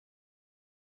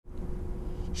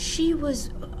She was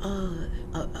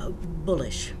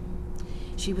bullish.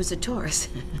 She was a Taurus,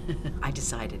 I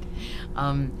decided.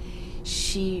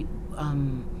 She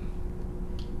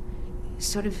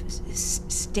sort of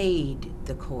stayed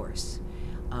the course.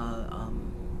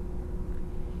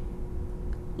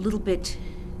 Little bit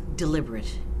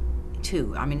deliberate,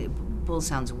 too. I mean, bull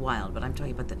sounds wild, but I'm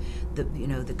talking about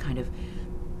the kind of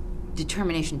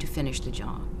determination to finish the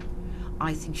job.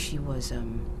 I think she was,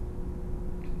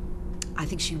 I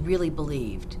think she really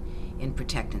believed in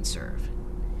protect and serve.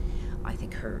 I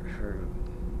think her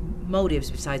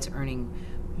motives, besides earning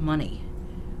money,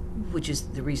 which is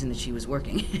the reason that she was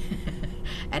working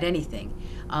at anything,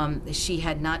 she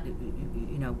had not,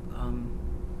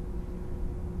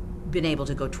 been able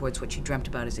to go towards what she dreamt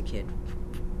about as a kid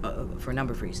for a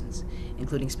number of reasons,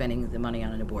 including spending the money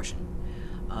on an abortion,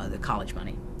 the college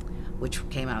money, which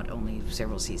came out only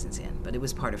several seasons in, but it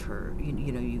was part of her,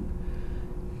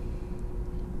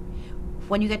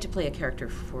 when you get to play a character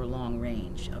for a long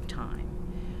range of time,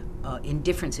 in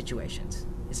different situations,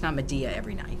 it's not Medea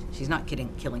every night. She's not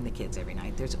killing the kids every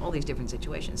night. There's all these different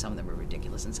situations. Some of them are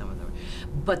ridiculous and some of them are,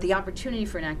 but the opportunity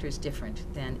for an actor is different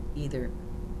than either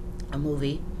a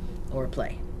movie or a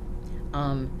play.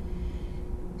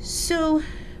 So,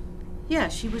 yeah,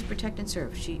 she was protect and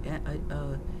serve.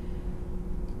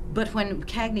 But when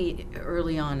Cagney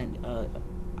early on, and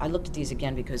I looked at these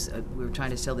again because we were trying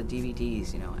to sell the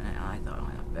DVDs, and I thought, oh,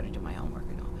 I better do my homework.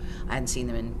 I hadn't seen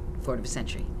them in a quarter of a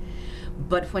century.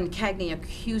 But when Cagney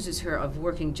accuses her of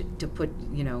working to put,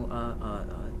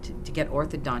 to get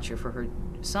orthodonture for her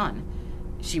son,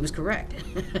 she was correct.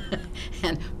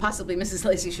 And possibly Mrs.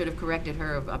 Lacey should have corrected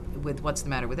her with what's the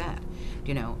matter with that.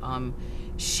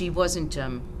 She wasn't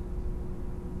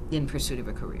in pursuit of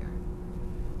a career.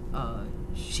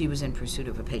 She was in pursuit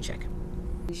of a paycheck.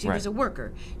 She was a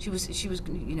worker. She was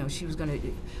going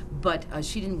to, but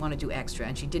she didn't want to do extra,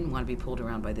 and she didn't want to be pulled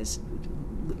around by this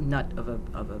nut of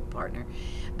a partner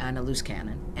and a loose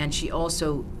cannon. And she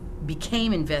also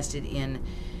became invested in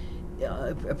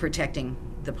protecting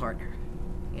the partner.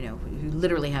 You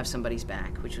literally have somebody's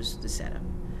back, which was the setup.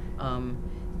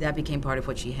 That became part of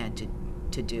what she had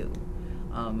to do.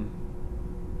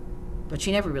 But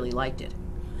she never really liked it.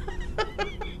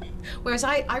 Whereas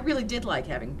I really did like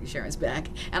having Sharon's back,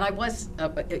 and I was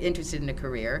interested in a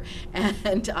career,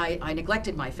 and I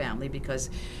neglected my family because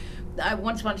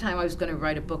once upon a time I was going to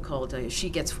write a book called She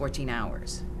Gets 14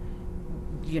 Hours.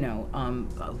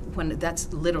 When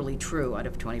that's literally true out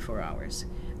of 24 hours,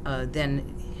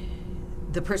 then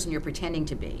the person you're pretending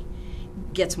to be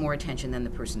gets more attention than the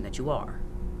person that you are.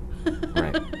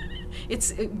 Right.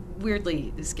 It's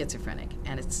weirdly schizophrenic,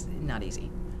 and it's not easy.